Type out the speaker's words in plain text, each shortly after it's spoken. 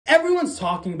Everyone's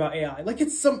talking about AI like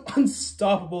it's some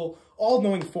unstoppable,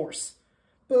 all-knowing force.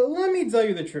 But let me tell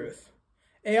you the truth.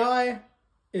 AI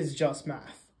is just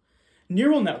math.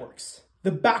 Neural networks,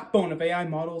 the backbone of AI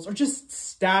models, are just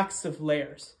stacks of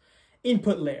layers.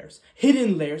 Input layers,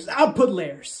 hidden layers, output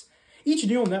layers. Each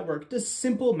neural network does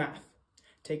simple math.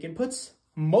 Take inputs,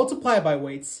 multiply it by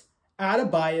weights, add a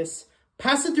bias,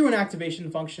 pass it through an activation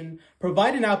function,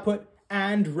 provide an output,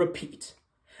 and repeat.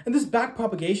 And this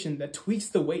backpropagation that tweaks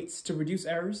the weights to reduce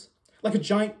errors, like a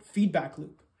giant feedback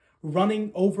loop,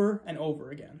 running over and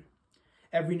over again.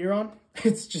 Every neuron,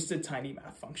 it's just a tiny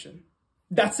math function.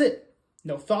 That's it.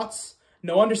 No thoughts,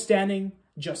 no understanding,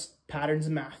 just patterns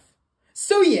and math.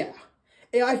 So yeah,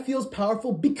 AI feels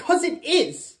powerful because it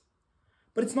is.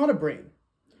 But it's not a brain.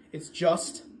 It's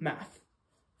just math.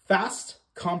 Fast,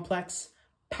 complex,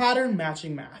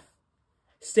 pattern-matching math.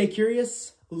 Stay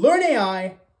curious, learn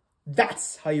AI,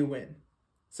 that's how you win.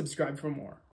 Subscribe for more.